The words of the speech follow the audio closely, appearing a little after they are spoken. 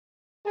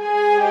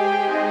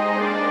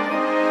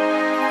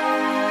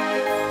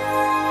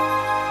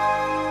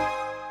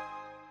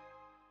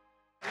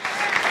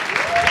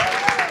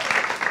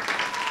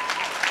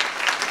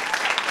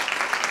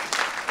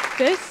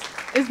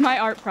my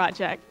art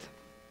project.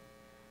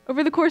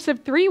 Over the course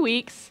of 3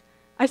 weeks,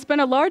 I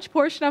spent a large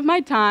portion of my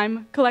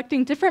time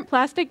collecting different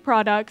plastic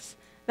products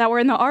that were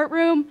in the art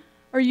room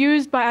or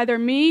used by either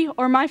me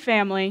or my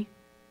family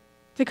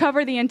to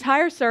cover the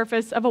entire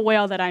surface of a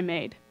whale that I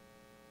made.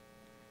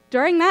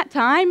 During that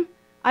time,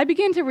 I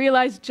began to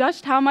realize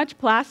just how much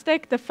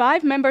plastic the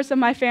 5 members of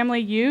my family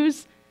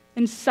use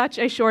in such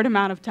a short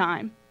amount of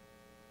time.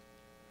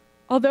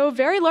 Although a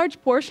very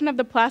large portion of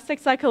the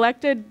plastics I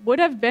collected would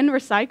have been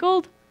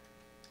recycled,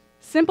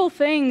 simple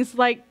things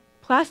like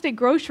plastic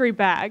grocery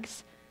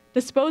bags,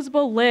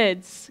 disposable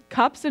lids,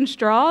 cups, and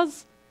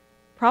straws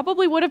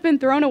probably would have been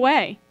thrown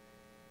away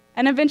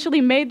and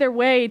eventually made their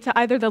way to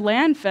either the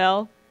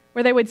landfill,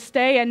 where they would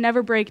stay and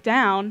never break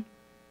down,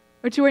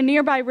 or to a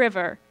nearby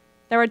river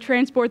that would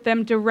transport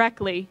them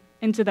directly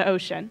into the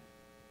ocean.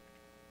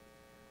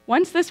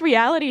 Once this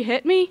reality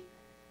hit me,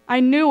 I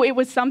knew it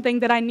was something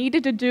that I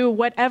needed to do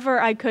whatever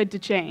I could to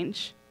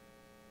change.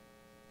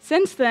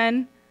 Since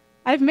then,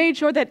 I've made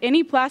sure that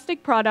any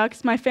plastic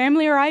products my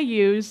family or I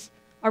use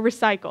are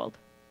recycled.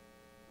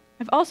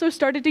 I've also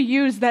started to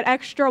use that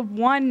extra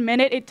 1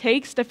 minute it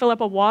takes to fill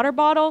up a water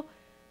bottle,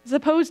 as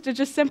opposed to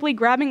just simply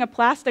grabbing a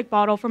plastic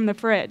bottle from the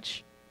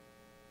fridge.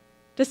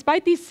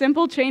 Despite these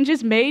simple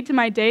changes made to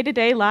my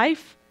day-to-day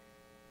life,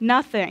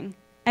 nothing,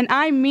 and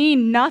I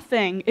mean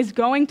nothing, is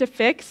going to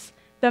fix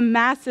the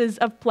masses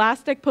of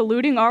plastic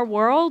polluting our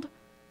world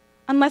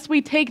unless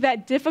we take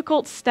that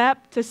difficult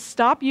step to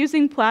stop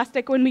using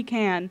plastic when we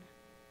can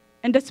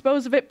and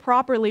dispose of it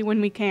properly when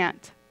we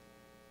can't.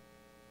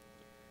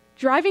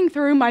 Driving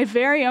through my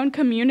very own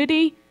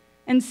community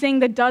and seeing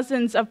the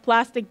dozens of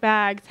plastic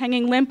bags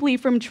hanging limply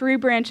from tree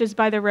branches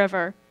by the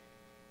river,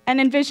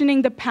 and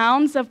envisioning the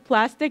pounds of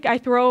plastic I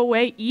throw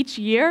away each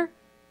year,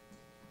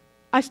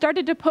 I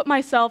started to put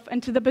myself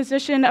into the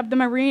position of the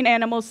marine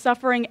animals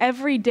suffering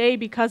every day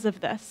because of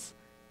this.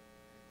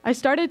 I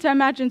started to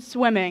imagine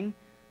swimming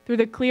through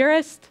the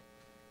clearest,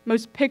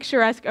 most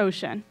picturesque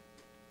ocean.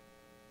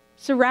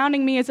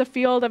 Surrounding me is a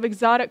field of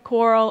exotic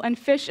coral and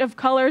fish of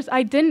colors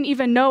I didn't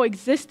even know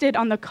existed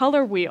on the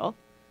color wheel.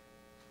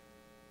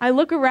 I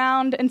look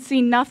around and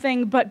see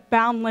nothing but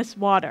boundless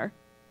water.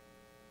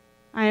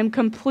 I am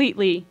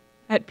completely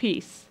at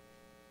peace.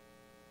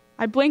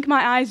 I blink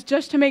my eyes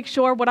just to make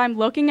sure what I'm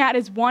looking at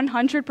is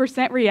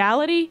 100%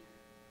 reality,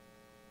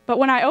 but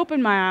when I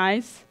open my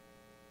eyes,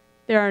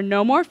 there are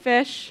no more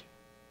fish,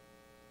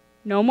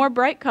 no more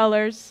bright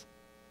colors,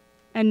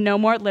 and no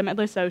more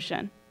limitless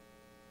ocean.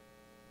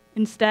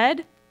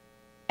 Instead,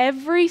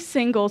 every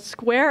single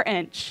square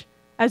inch,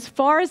 as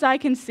far as I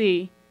can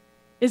see,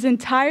 is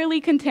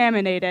entirely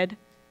contaminated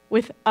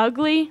with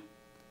ugly,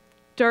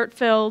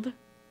 dirt-filled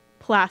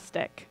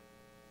plastic.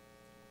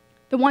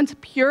 The once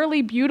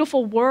purely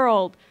beautiful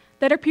world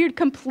that appeared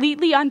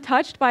completely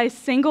untouched by a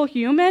single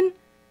human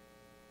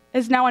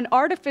is now an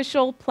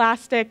artificial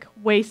plastic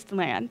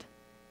wasteland,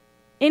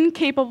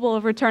 incapable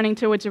of returning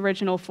to its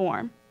original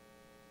form.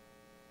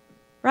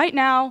 Right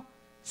now,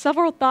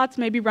 several thoughts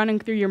may be running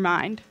through your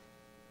mind.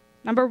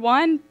 Number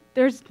one,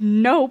 there's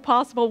no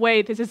possible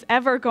way this is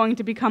ever going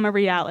to become a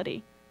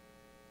reality.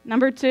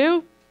 Number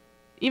two,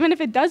 even if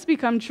it does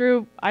become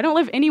true, I don't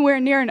live anywhere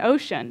near an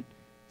ocean,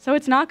 so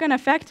it's not going to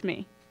affect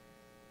me.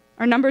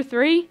 Or number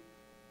three,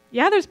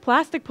 yeah, there's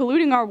plastic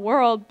polluting our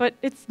world, but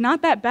it's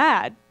not that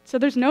bad, so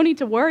there's no need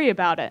to worry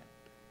about it.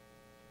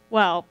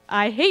 Well,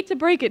 I hate to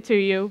break it to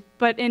you,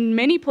 but in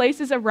many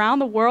places around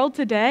the world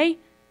today,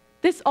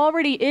 this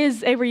already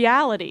is a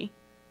reality.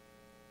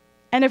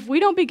 And if we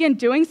don't begin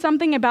doing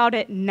something about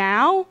it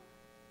now,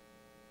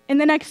 in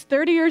the next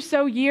 30 or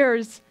so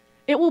years,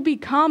 it will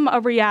become a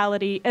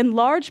reality in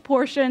large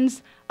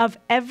portions of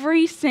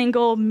every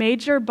single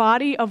major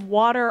body of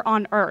water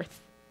on Earth.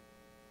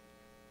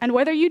 And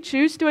whether you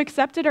choose to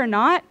accept it or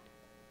not,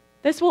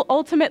 this will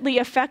ultimately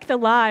affect the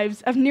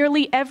lives of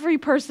nearly every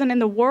person in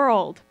the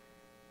world,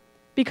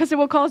 because it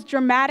will cause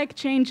dramatic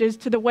changes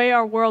to the way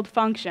our world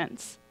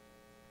functions.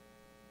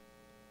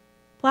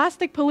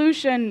 Plastic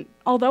pollution,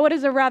 although it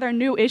is a rather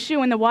new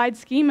issue in the wide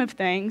scheme of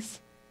things,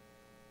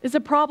 is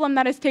a problem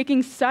that is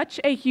taking such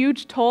a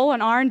huge toll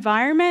on our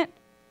environment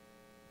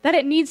that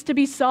it needs to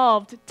be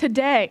solved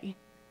today,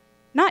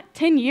 not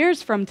 10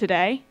 years from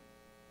today.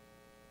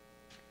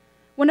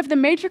 One of the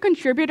major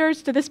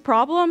contributors to this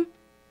problem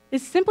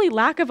is simply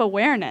lack of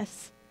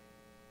awareness,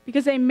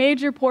 because a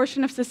major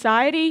portion of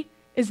society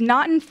is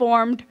not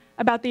informed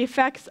about the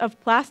effects of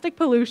plastic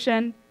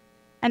pollution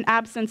and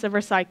absence of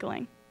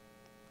recycling.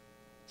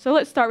 So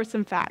let's start with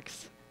some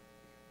facts.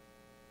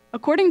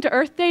 According to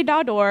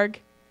earthday.org,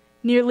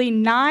 nearly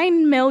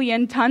 9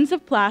 million tons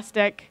of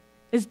plastic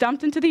is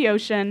dumped into the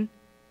ocean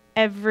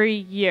every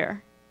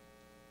year.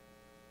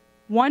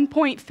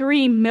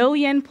 1.3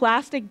 million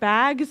plastic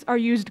bags are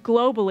used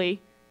globally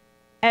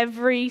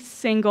every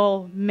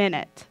single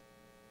minute.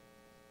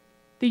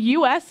 The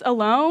US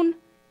alone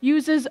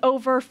uses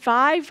over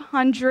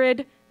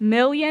 500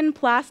 million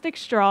plastic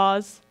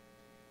straws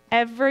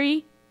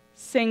every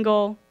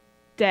single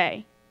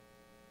day,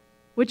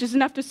 which is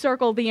enough to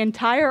circle the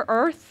entire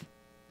Earth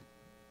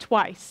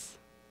twice.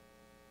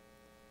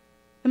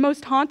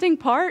 most haunting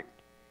part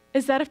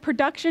is that if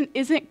production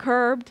isn't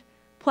curbed,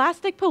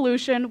 plastic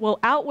pollution will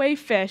outweigh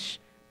fish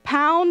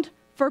pound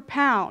for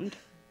pound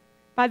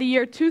by the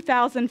year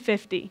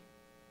 2050.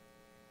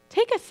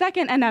 Take a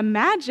second and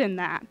imagine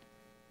that.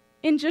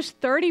 In just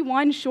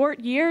 31 short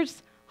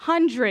years,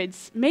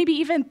 hundreds, maybe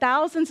even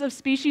thousands of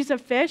species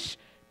of fish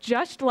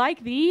just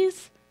like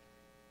these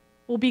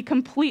will be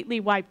completely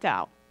wiped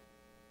out.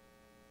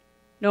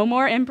 No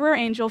more emperor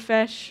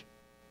angelfish,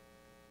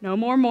 no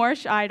more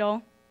Moorish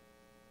idol,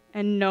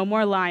 and no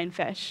more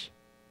lionfish.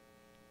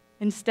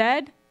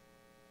 Instead,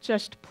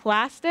 just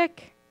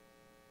plastic,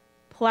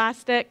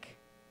 plastic,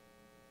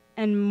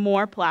 and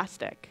more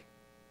plastic.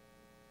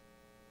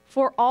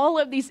 For all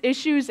of these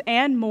issues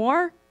and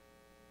more,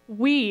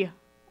 we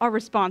are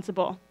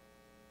responsible.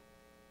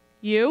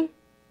 You,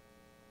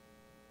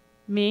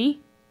 me,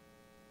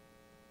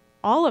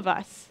 all of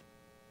us.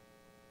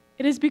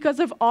 It is because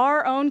of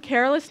our own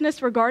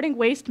carelessness regarding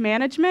waste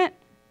management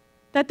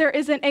that there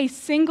isn't a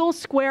single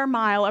square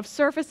mile of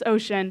surface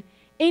ocean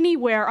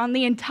anywhere on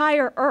the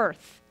entire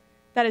Earth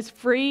that is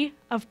free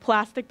of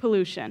plastic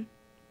pollution.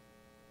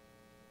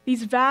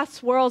 These vast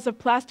swirls of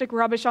plastic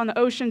rubbish on the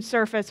ocean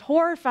surface,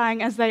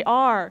 horrifying as they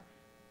are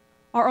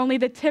only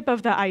the tip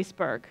of the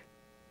iceberg.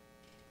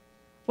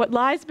 What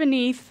lies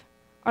beneath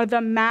are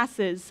the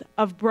masses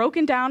of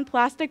broken down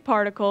plastic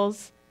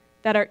particles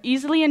that are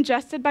easily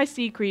ingested by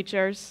sea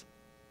creatures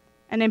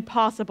and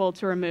impossible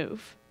to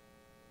remove.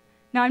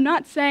 Now, I'm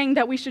not saying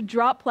that we should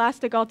drop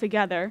plastic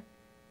altogether,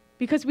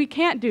 because we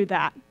can't do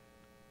that.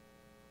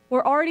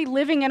 We're already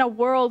living in a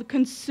world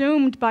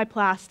consumed by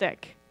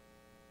plastic.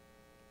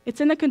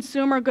 It's in the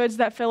consumer goods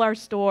that fill our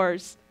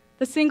stores,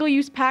 the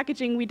single-use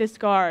packaging we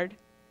discard,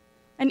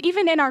 and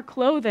even in our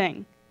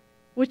clothing,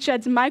 which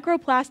sheds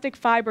microplastic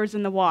fibers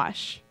in the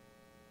wash.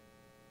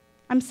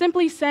 I'm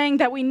simply saying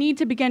that we need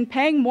to begin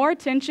paying more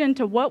attention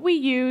to what we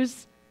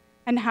use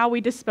and how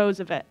we dispose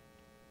of it.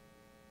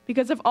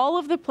 Because of all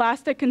of the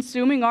plastic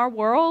consuming our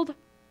world,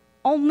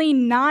 only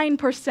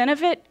 9%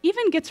 of it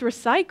even gets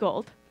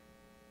recycled.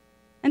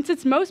 And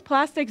since most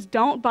plastics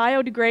don't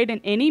biodegrade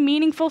in any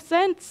meaningful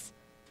sense,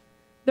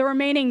 the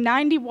remaining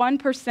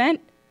 91%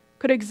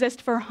 could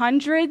exist for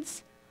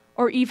hundreds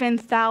or even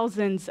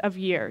thousands of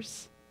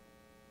years.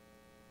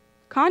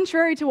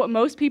 Contrary to what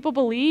most people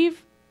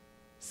believe,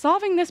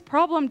 solving this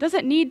problem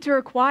doesn't need to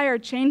require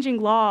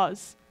changing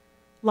laws,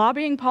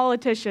 lobbying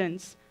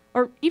politicians,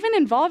 or even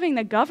involving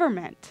the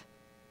government.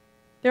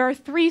 There are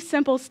 3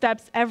 simple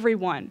steps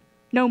everyone,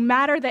 no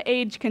matter the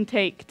age, can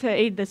take to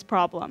aid this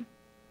problem.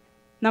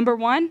 Number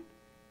 1,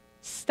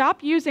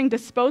 stop using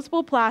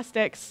disposable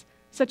plastics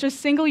such as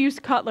single-use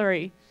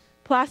cutlery,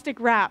 plastic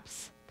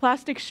wraps,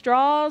 plastic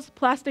straws,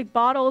 plastic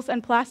bottles,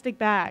 and plastic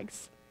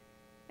bags.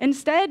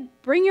 Instead,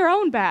 bring your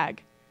own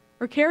bag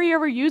or carry a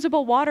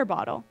reusable water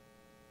bottle.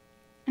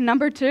 And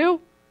number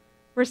 2,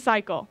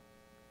 recycle.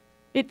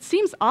 It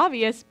seems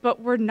obvious,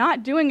 but we're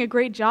not doing a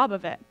great job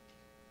of it.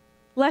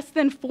 Less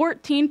than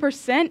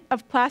 14%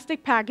 of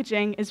plastic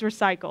packaging is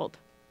recycled.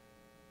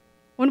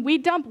 When we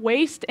dump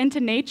waste into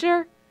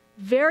nature,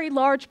 very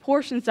large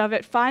portions of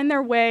it find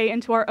their way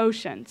into our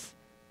oceans,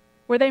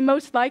 where they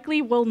most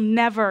likely will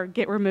never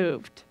get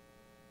removed.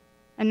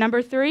 And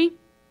number 3,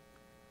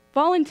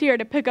 volunteer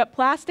to pick up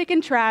plastic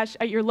and trash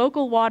at your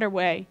local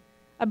waterway,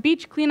 a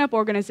beach cleanup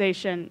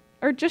organization,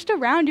 or just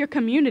around your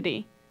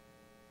community.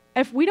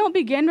 If we don't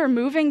begin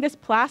removing this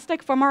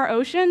plastic from our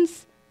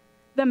oceans,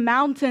 the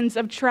mountains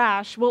of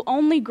trash will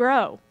only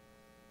grow.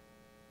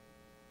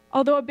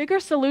 Although a bigger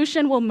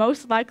solution will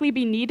most likely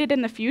be needed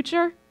in the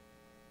future,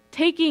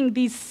 taking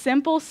these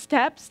simple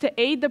steps to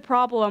aid the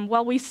problem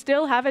while we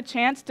still have a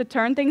chance to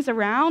turn things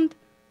around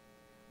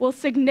will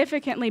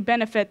significantly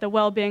benefit the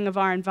well-being of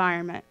our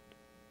environment.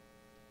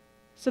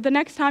 So the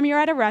next time you're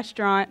at a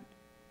restaurant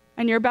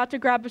and you're about to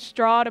grab a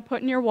straw to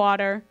put in your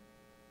water,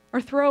 or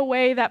throw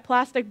away that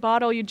plastic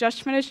bottle you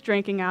just finished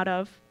drinking out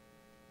of,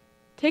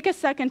 take a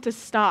second to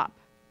stop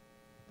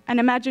and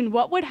imagine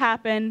what would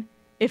happen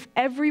if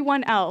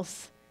everyone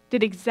else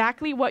did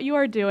exactly what you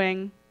are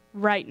doing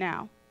right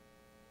now,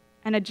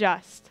 and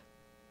adjust.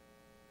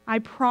 I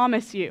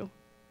promise you,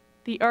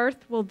 the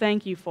earth will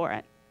thank you for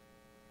it.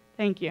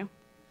 Thank you.